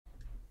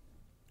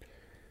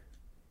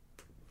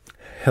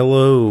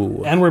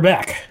Hello. And we're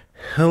back.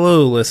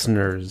 Hello,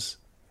 listeners.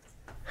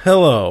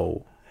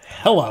 Hello.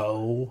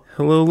 Hello.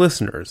 Hello,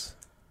 listeners.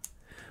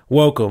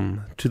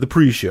 Welcome to the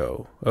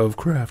pre-show of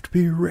Craft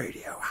Beer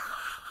Radio.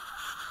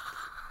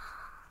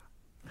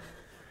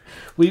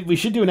 We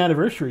should do an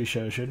anniversary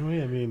show, shouldn't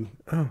we? I mean...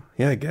 Oh,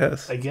 yeah, I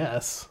guess.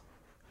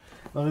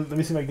 Let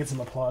me see if I can get some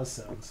applause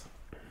sounds.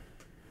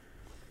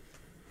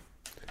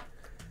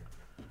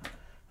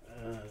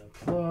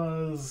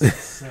 Applause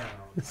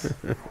sounds.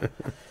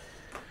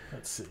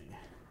 Let's see.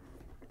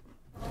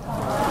 Oh,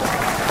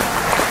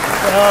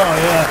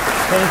 yeah.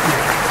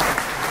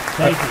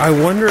 Thank you. I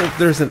wonder if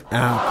there's an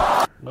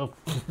app. Oh.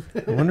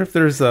 I wonder if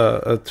there's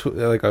I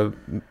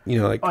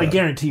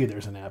guarantee you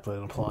there's an app, like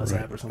an applause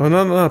app or something.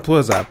 Well, not an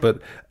applause app,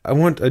 but I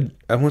want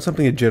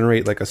something to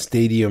generate like a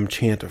stadium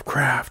chant of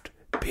Craft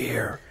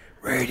Beer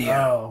Radio.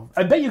 Oh,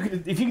 I bet you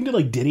could, if you can do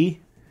like Diddy,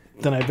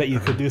 then I bet you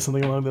could do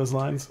something along those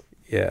lines.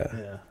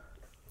 Yeah.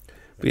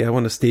 But yeah, I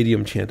want a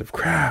stadium chant of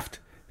Craft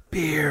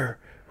Beer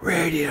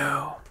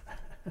Radio.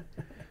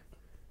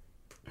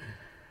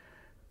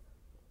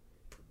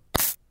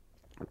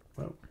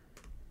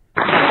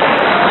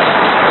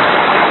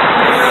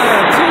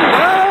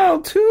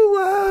 Too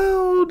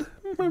loud.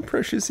 My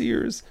precious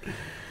ears.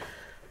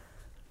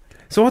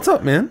 So what's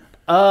up, man?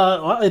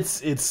 Well,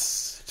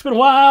 it's been a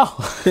while.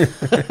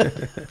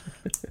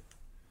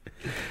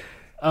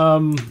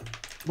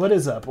 What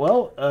is up?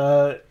 Well,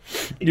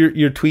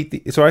 your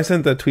tweet. So I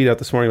sent that tweet out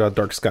this morning about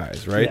Dark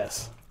Skies, right?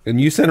 Yes. And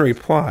you sent a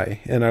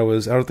reply, and I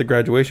was out at the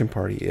graduation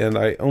party, and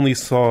I only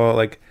saw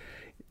like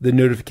the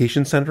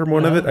notification center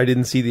one of it. I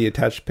didn't see the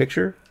attached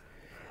picture,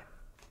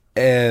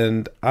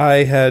 and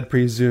I had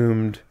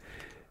presumed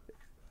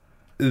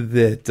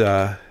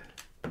that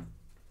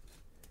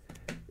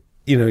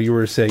you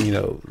were saying,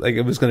 like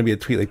it was going to be a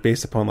tweet like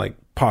based upon like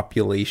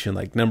population,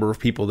 like number of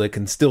people that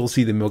can still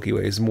see the Milky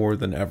Way is more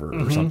than ever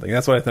or something.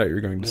 That's what I thought you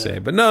were going to say.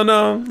 But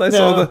no, I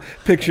saw the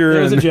picture.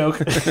 It was a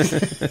joke.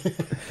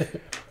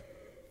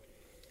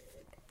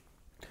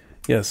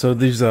 Yeah, so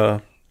there's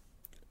a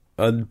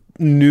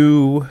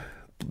new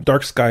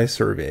dark sky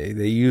survey.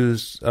 They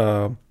use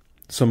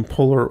some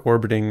polar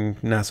orbiting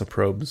NASA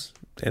probes,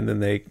 and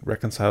then they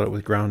reconcile it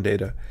with ground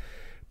data.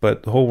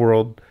 But the whole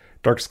world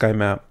dark sky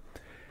map,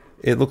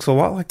 it looks a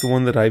lot like the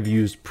one that I've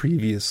used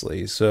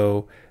previously.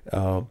 So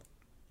I'm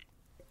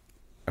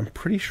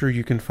pretty sure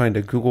you can find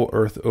a Google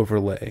Earth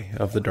overlay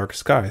of the dark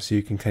sky. So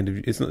you can kind of,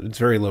 it's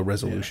very low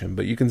resolution,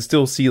 but you can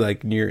still see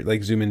like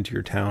zoom into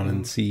your town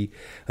and see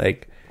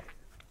like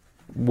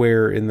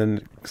where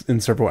in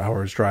several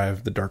hours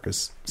drive the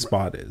darkest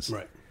spot is.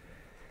 Right.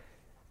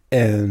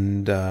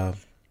 And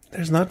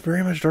there's not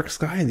very much dark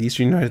sky in the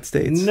eastern United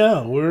States.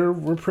 No,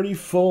 we're pretty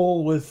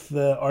full with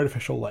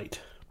artificial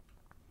light.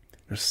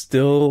 There's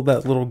still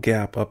that little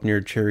gap up near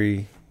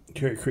Cherry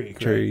Creek,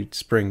 Cherry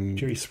Spring,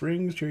 Cherry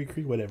Springs, Cherry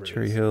Creek, whatever.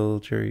 Cherry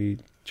Hill, Cherry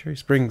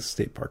Springs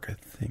State Park, I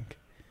think.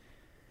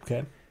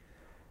 Okay.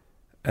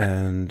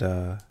 And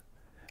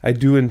I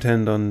do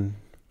intend on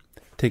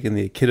taking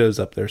the kiddos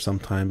up there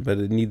sometime, but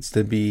it needs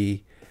to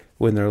be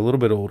when they're a little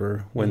bit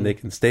older, when they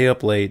can stay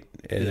up late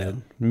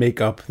and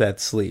make up that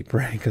sleep,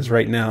 right? Because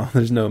right now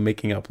there's no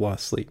making up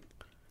lost sleep.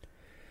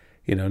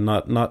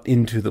 Not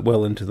into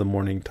the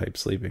morning type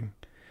sleeping.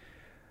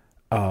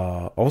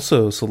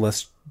 Also,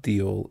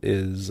 Celestial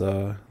is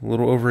a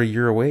little over a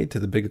year away to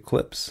the big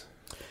eclipse.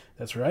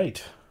 That's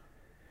right.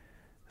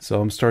 So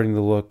I'm starting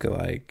to look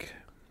like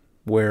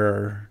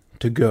where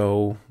to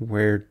go,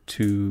 where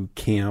to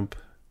camp.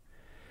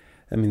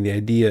 I mean, the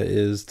idea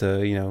is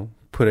to,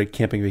 put a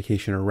camping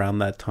vacation around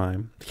that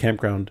time. The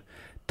campground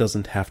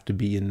doesn't have to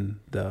be in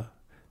the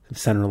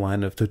center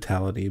line of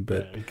totality,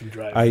 but you can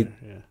drive I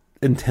there,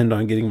 intend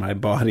on getting my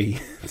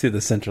body to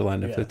the center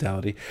line of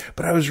totality.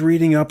 But I was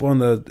reading up on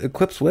the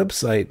Eclipse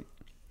website.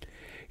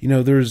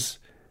 There's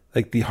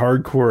like the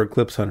hardcore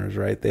Eclipse hunters,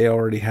 right? They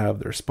already have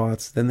their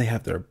spots. Then they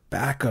have their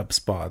backup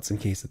spots in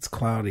case it's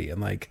cloudy.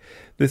 And like,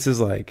 this is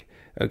like,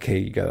 okay,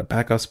 you got a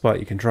backup spot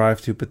you can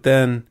drive to, but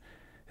then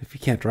if you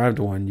can't drive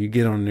to one, you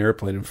get on an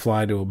airplane and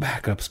fly to a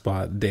backup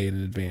spot a day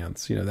in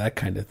advance. That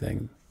kind of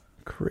thing.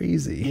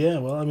 Crazy. Yeah,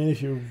 well, I mean,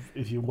 if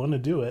you want to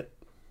do it,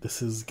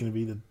 this is going to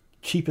be the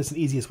cheapest and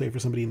easiest way for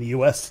somebody in the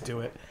U.S. to do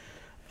it.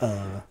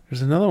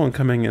 There's another one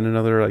coming in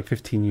another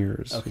 15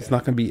 years. Okay. It's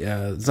not going to be.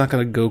 It's not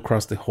going to go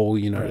across the whole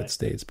United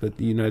States, but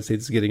the United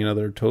States is getting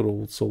another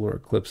total solar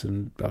eclipse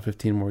in about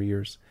 15 more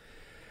years.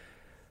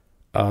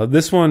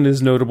 This one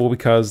is notable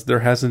because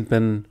there hasn't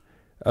been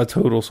a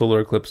total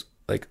solar eclipse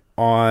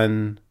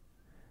on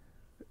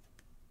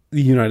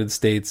the United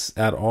States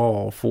at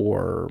all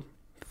for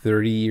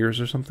 30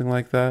 years or something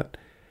like that,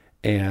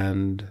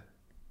 and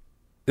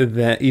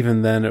that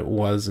even then it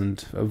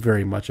wasn't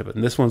very much of it.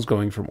 And this one's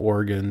going from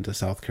Oregon to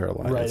South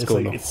Carolina. Right, it's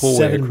going the whole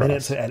 7 way across.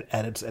 minutes at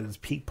its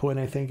peak point,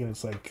 I think, and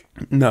it's like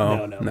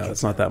no,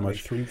 it's not that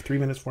much. 3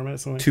 minutes, 4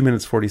 minutes, something. 2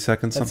 minutes 40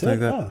 seconds, something like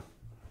that. Oh.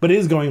 But it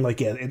is going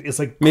it's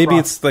like maybe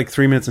it's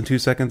 3 minutes and 2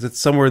 seconds. It's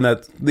somewhere in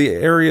that. The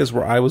areas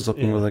where I was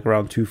looking was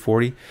around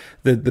 240.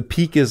 The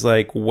peak is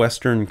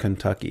western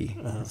Kentucky,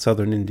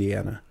 southern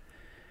Indiana,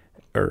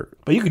 or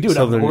but you could do it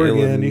up in Southern Oregon.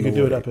 Illinois. You could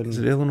do it up in... Is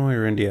it Illinois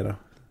or Indiana?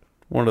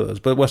 One of those,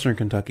 but Western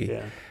Kentucky.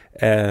 Yeah.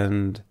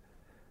 And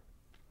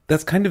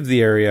that's kind of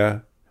the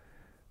area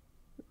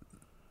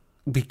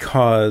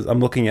because I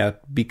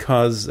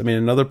mean,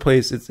 another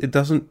place, it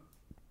doesn't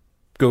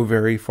go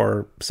very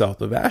far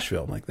south of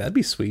Asheville. I'm like, that'd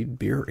be sweet,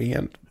 beer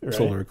and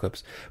solar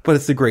eclipse. But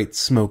it's the Great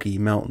Smoky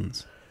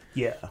Mountains.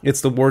 Yeah.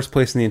 It's the worst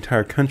place in the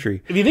entire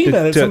country. If you think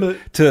about it,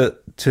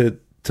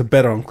 to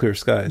bet on clear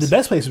skies. The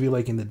best place would be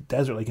like in the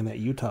desert, like in that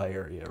Utah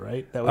area,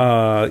 right? That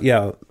would...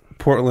 yeah.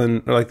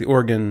 Portland, or like the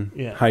Oregon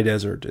Yeah. high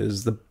desert,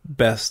 is the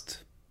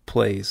best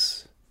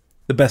place,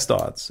 the best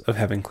odds of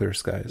having clear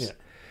skies. Yeah.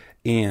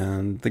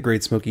 And the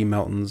Great Smoky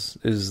Mountains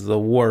is the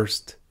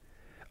worst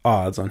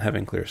odds on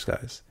having clear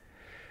skies.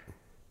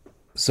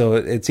 So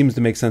it seems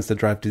to make sense to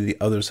drive to the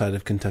other side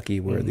of Kentucky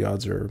where the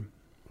odds are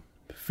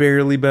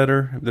fairly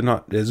better. They're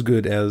not as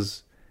good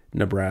as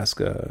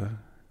Nebraska,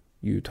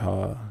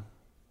 Utah,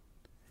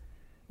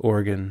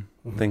 Oregon,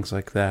 things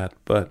like that.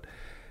 But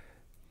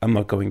I'm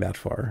not going that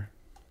far.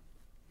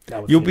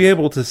 You'll be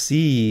able to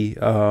see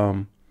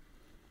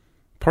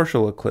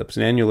partial eclipse,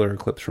 an annular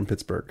eclipse from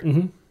Pittsburgh.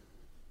 Mm-hmm.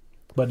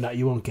 But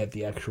you won't get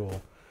the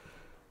actual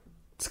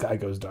sky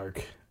goes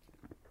dark.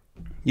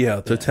 Yeah,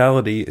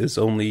 totality is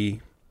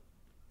only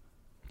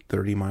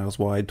 30 miles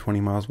wide, 20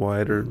 miles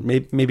wide, or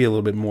maybe a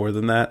little bit more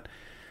than that.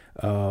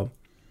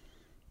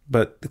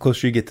 But the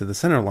closer you get to the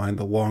center line,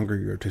 the longer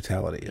your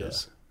totality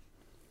is.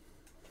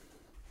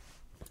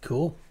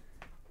 Cool.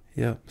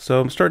 Yeah,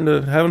 so I'm starting to...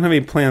 I don't have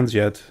any plans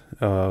yet.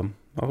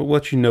 I'll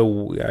let you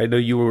know. I know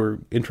you were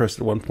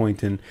interested at one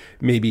point in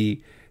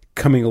maybe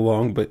coming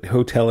along, but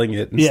hoteling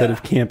it instead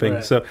of camping.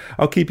 Right. So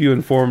I'll keep you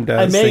informed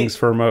as things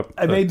firm up.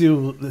 I may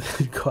go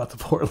out to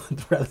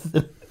Portland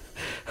rather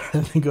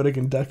than go to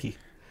Kentucky.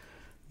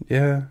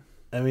 Yeah.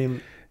 I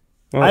mean,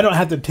 I don't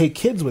have to take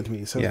kids with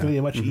me, so it's going to be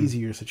a much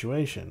easier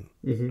situation.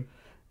 Mm-hmm.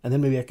 And then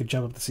maybe I could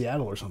jump up to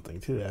Seattle or something,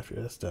 too, after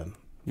that's done.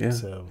 Yeah.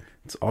 So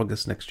it's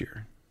August next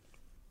year.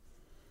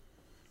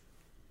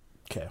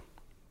 Okay.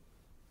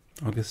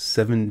 August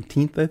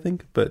 17th, I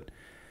think, but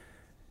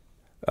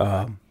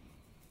yeah,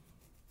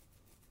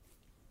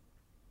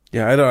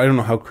 I don't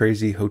know how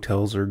crazy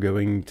hotels are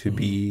going to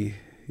be,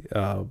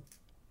 so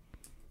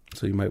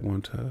you might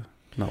want to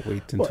not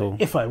wait until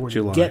if I were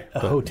July, to get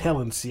a hotel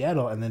in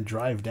Seattle and then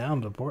drive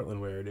down to Portland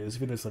where it is,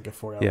 even if it's like a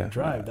 4-hour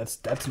drive,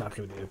 that's not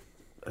going to be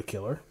a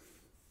killer.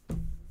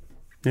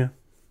 Yeah.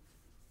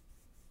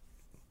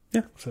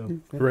 Yeah. So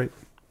right.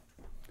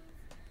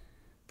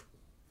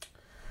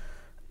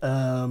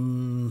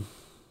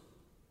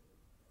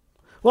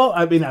 Well,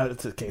 I mean,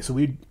 it's okay. So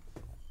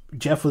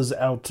Jeff was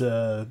out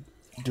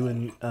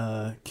doing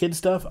kid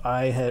stuff.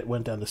 I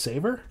went down to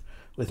Savor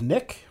with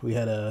Nick. We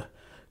had a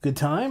good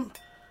time.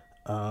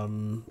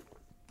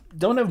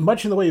 Don't have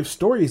much in the way of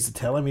stories to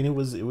tell. I mean, it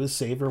was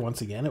Savor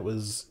once again. It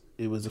was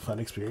a fun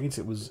experience.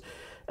 It was,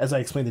 as I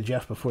explained to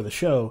Jeff before the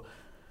show,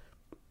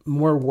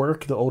 more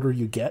work the older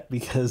you get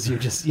because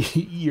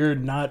you're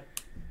not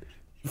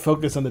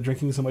focused on the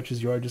drinking so much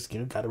as you are just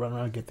got to run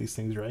around and get these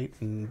things right.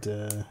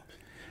 And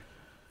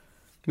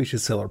we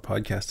should sell our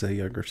podcast to a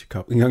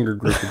younger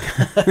group.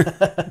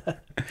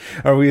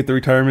 Are we at the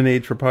retirement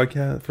age for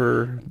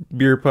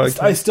beer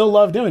podcast? I still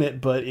love doing it,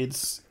 but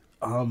it's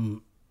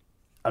I'm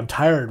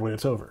tired when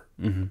it's over.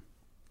 Mm-hmm.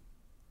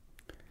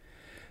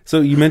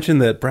 So you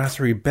mentioned that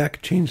Brasserie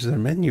Beck changed their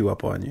menu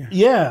up on you.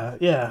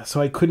 Yeah. So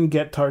I couldn't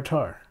get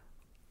tartare.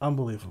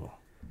 Unbelievable.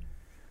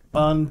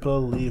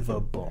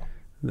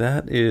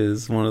 That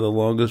is one of the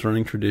longest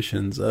running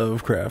traditions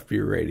of craft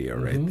beer radio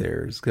right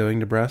there, is going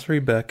to Brasserie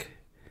Beck,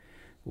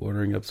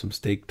 ordering up some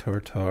steak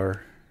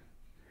tartare.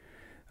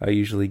 I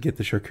usually get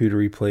the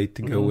charcuterie plate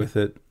to go with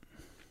it.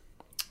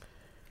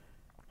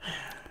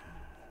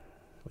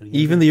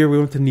 Even the year we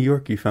went to New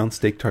York, you found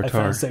steak tartare. I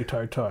found steak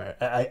tartare.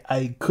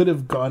 I could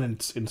have gone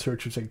in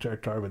search of steak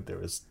tartare, but there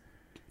was...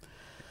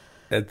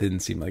 That didn't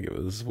seem like it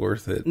was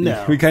worth it.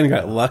 No. We kind of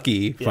got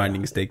lucky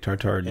finding steak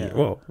tartare.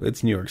 Well,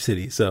 it's New York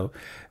City, so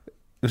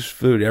there's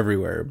food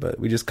everywhere, but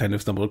we just kind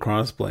of stumbled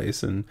across this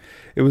place, and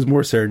it was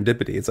more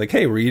serendipity. It's like,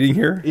 hey, we're eating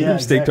here? Yeah,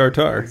 steak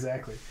tartare.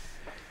 Exactly.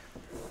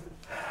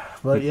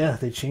 But yeah,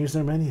 they changed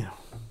their menu.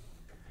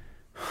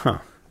 Huh.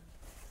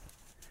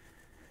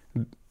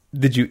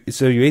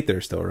 So you ate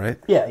there still, right?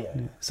 Yeah.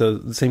 So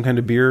the same kind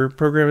of beer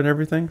program and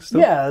everything still?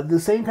 Yeah,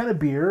 the same kind of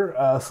beer,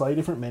 slightly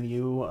different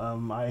menu.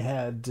 I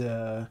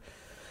had...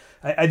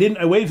 I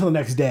waited until the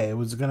next day. I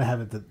was going to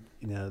have it the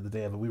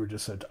day of it. We were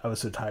I was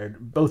so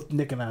tired. Both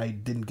Nick and I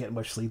didn't get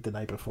much sleep the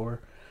night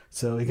before.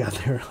 So we got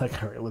there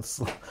like, all right, let's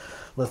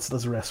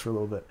rest for a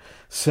little bit.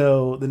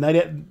 So the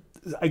night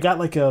I got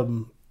like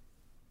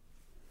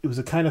it was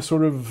a kind of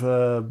sort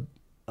of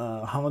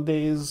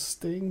hollandaise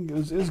thing.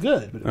 It was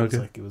good, but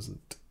it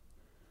wasn't.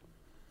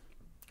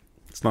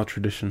 It's not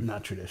tradition.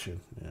 Not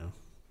tradition, yeah.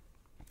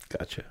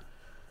 Gotcha.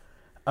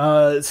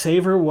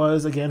 Savor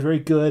was again very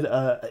good.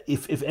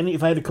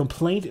 If I had a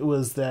complaint, it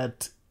was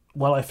that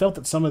while I felt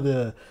that some of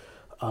the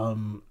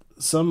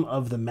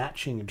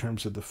matching in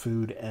terms of the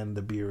food and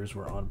the beers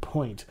were on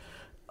point,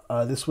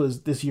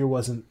 This year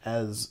wasn't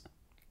as.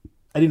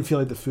 I didn't feel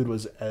like the food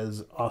was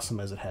as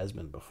awesome as it has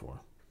been before.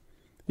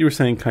 You were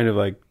saying kind of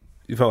like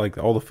you felt like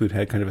all the food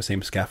had kind of the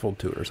same scaffold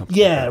to it or something.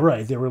 Yeah,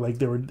 like that. right.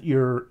 There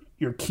were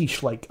your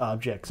quiche like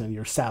objects and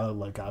your salad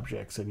like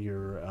objects and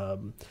your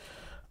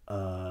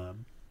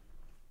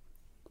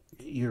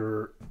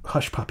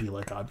hush puppy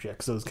like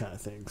objects, those kind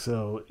of things.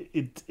 So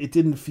it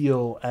didn't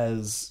feel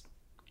as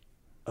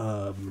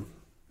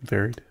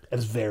varied.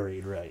 As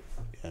varied, right?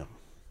 Yeah.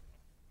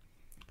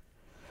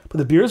 But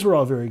the beers were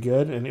all very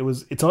good, and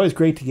it's always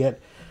great to get,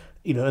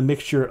 a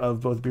mixture of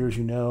both beers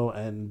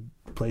and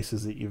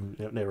places that you've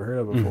never heard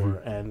of before,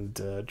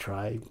 and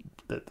try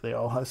that. They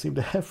all seem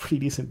to have pretty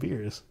decent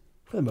beers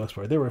for the most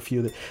part. There were a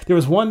few there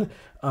was one,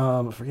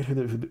 I forget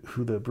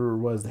who the brewer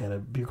was. They had a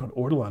beer called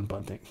Ortolan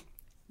Bunting.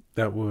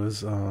 That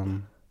was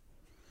I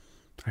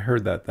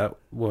heard that.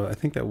 I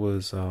think that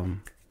was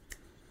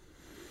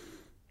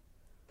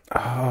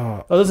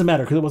it doesn't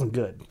matter because it wasn't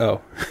good.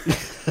 Oh.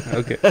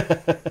 Okay.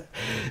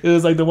 It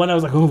was like the one I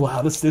was like, oh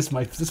wow, this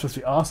must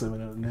be awesome.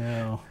 And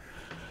no.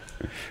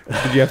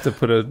 Did you have to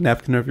put a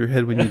napkin over your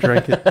head when you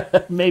drank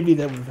it? Maybe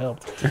that would have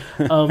helped.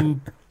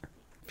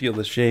 Feel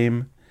the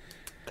shame.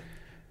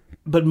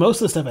 But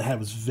most of the stuff I had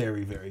was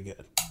very, very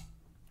good.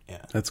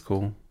 Yeah, that's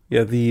cool.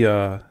 Yeah,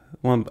 the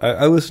one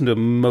I listened to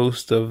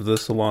most of the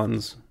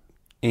salons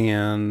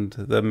and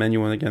the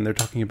menu, and again they're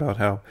talking about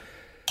how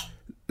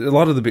a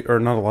lot of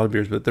not a lot of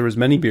beers, but there was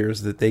many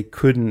beers that they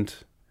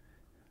couldn't.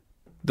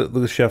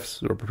 The chefs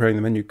who were preparing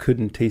the menu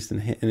couldn't taste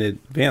in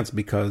advance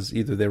because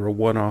either they were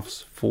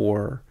one-offs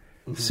for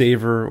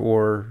Savor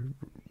or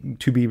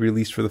to be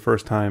released for the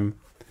first time,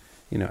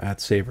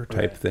 at Savor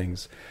type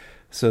things.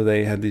 So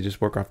they had to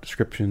just work off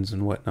descriptions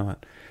and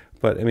whatnot.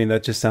 But I mean,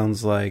 that just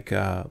sounds like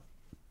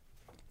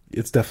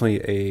it's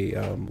definitely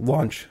a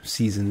launch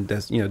season,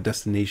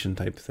 destination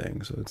type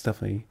thing. So it's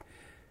definitely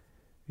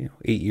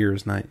 8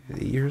 years.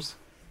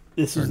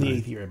 This is the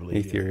 8th year, I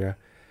believe. 8th year,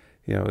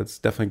 yeah. It's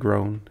definitely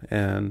grown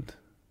and.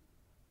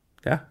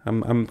 Yeah,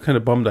 I'm kind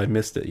of bummed I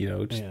missed it.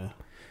 Yeah.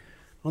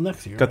 Well,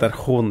 next year. Got that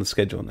hole in the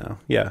schedule now.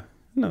 Yeah.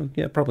 No.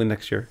 Yeah, probably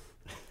next year.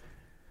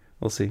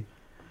 We'll see.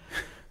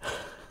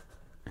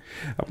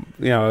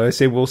 I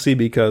say we'll see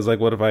because,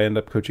 what if I end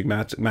up coaching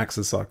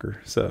Max's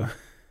soccer? So.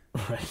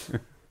 Right.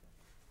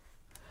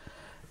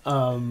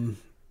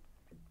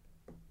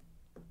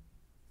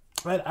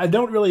 I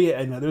don't really.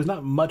 I know there's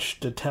not much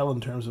to tell in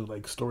terms of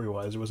story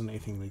wise. There wasn't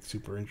anything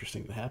super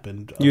interesting that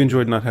happened. You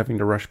enjoyed not having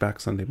to rush back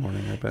Sunday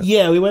morning, I bet.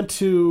 Yeah, we went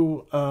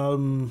to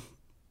the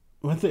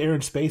Air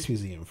and Space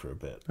Museum for a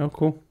bit. Oh,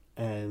 cool.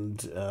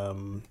 And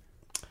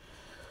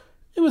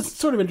it was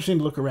sort of interesting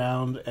to look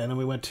around. And then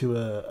we went to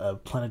a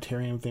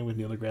planetarium thing with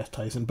Neil deGrasse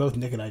Tyson. Both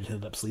Nick and I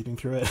ended up sleeping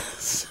through it.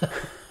 So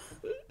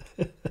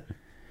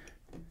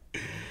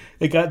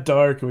it got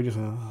dark, and we just.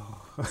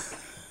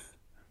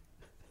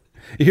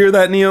 You hear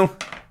that, Neil?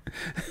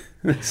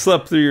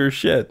 Slept through your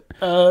shit.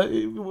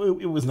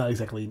 It was not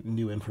exactly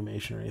new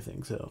information or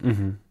anything, so.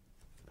 Mm-hmm.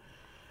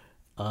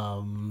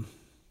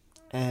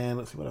 And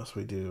let's see, what else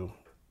we do?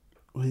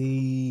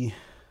 I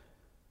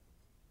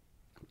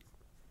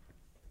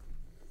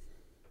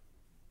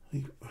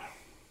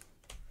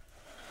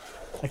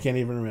can't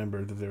even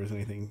remember that there was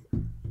anything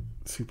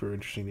super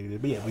interesting to do.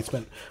 But yeah, we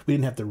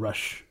didn't have to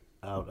rush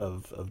out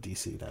of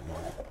DC that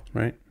morning.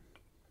 Right.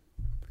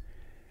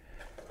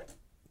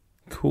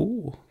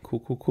 Cool.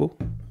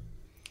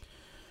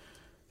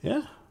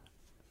 Yeah.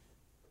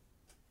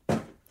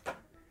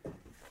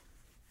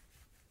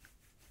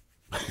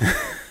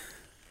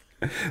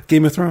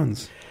 Game of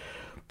Thrones.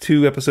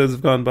 2 episodes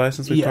have gone by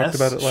since we talked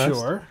about it last.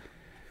 Sure.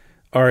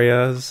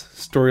 Arya's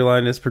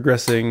storyline is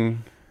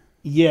progressing.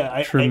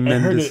 Yeah,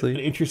 tremendously. I heard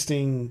an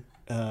interesting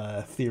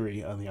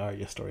theory on the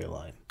Arya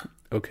storyline.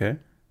 Okay.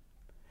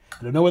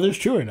 I don't know whether it's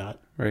true or not.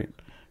 Right.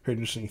 Heard an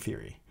interesting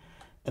theory.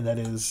 And that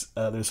is,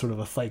 there's sort of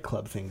a Fight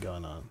Club thing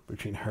going on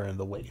between her and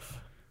the waif.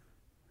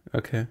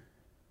 Okay.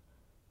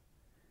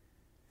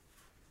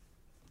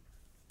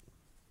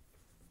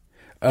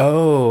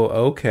 Oh,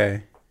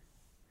 okay.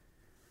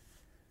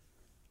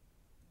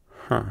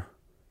 Huh.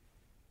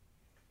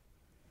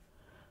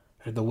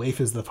 The waif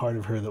is the part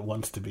of her that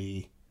wants to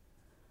be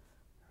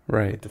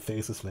right, the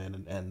faceless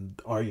man,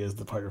 and Arya is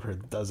the part of her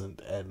that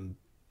doesn't, and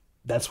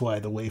that's why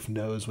the waif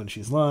knows when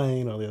she's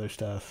lying and all the other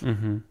stuff.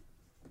 Mm-hmm.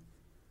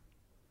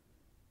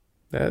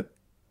 That.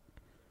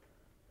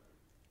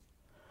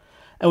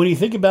 And when you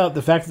think about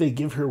the fact that they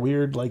give her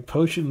weird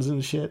potions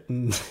and shit,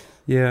 and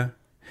yeah,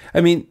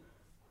 I mean,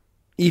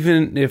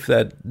 even if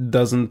that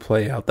doesn't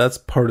play out, that's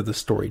part of the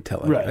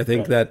storytelling. Right, I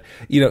think that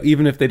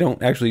even if they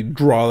don't actually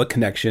draw the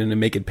connection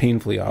and make it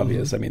painfully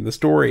obvious, mm-hmm. I mean, the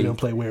story. You don't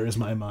play "Where Is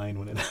My Mind"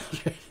 when it.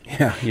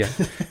 Yeah.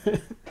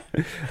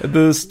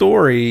 The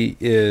story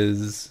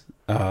is.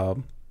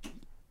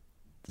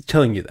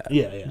 Telling you that,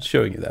 yeah,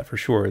 showing you that for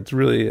sure. It's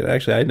really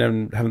actually I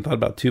haven't thought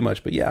about it too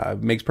much, but yeah,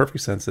 it makes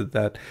perfect sense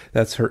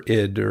that's her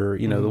id, or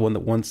mm-hmm. the one that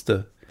wants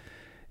to.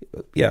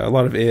 Yeah, a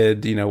lot of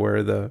id,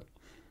 where the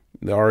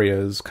Arya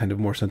is kind of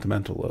more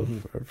sentimental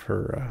of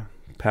her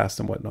past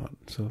and whatnot.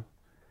 So,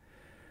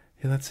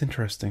 Yeah, that's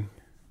interesting.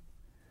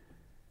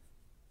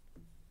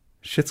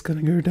 Shit's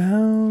gonna go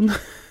down.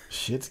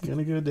 Shit's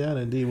gonna go down,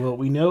 indeed. Well,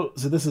 we know.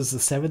 So this is the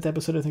 7th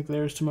episode. I think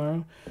there is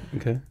tomorrow.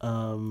 Okay.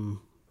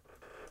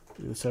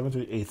 The 7th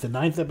or 8th. The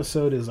 9th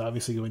episode is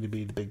obviously going to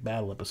be the big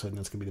battle episode, and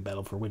that's going to be the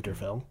battle for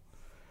Winterfell.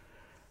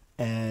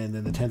 And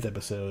then the 10th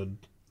episode,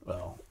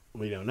 well,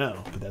 we don't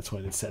know, but that's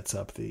when it sets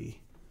up the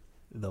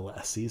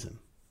last season,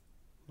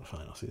 the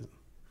final season.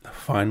 The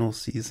final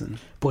season,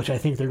 which I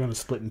think they're going to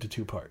split into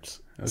 2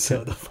 parts. Okay.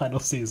 So the final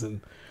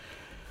season,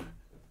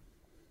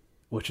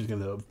 which is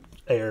going to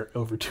air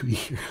over 2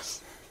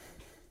 years,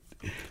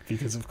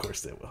 because of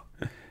course they will.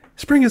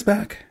 Spring is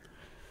back.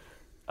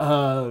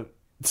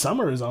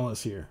 Summer is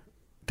almost here.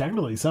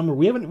 Technically, summer.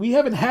 We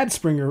haven't had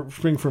spring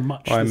for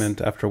much. Oh, I meant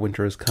after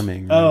winter is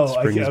coming.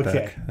 Spring is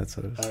okay. Back. That's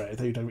what it was. All right, I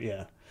thought you were talking about,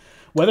 yeah.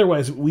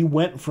 Weather-wise, we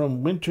went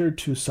from winter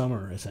to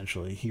summer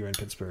essentially here in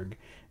Pittsburgh,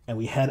 and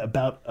we had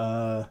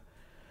about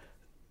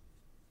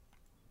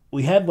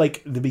we had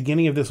like the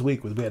beginning of this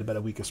week we had about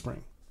a week of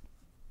spring.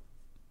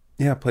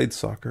 Yeah, I played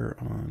soccer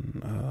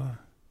on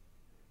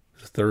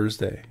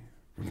Thursday.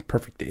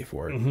 Perfect day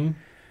for it. Mm-hmm.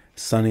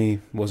 Sunny,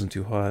 wasn't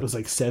too hot. It was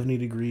like 70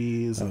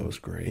 degrees. It was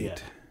great. Yeah.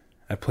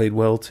 I played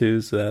well too,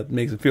 so that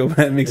makes it feel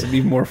bad. It makes it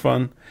even more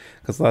fun.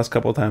 Because the last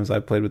couple of times I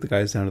played with the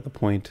guys down at the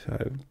point,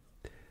 I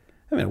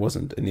mean, I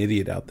wasn't an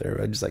idiot out there.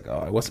 I just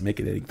I wasn't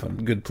making any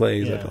good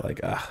plays. Yeah. I felt like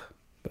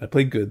but I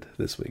played good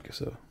this week.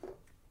 So,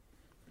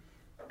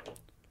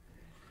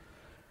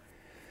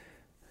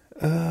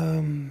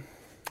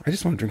 I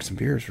just want to drink some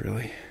beers,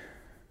 really.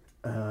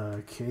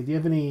 Okay. Do you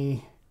have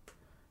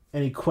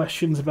any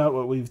questions about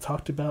what we've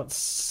talked about?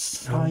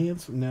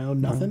 Science? No,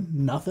 nothing.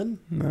 No. Nothing.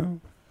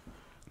 No.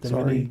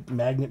 Sorry. Any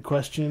magnet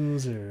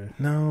questions or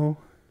no?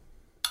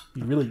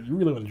 You really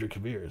want to drink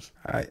your beers.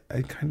 I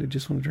kind of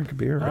just want to drink a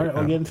beer. All right,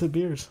 we'll get into the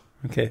beers.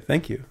 Okay,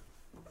 thank you.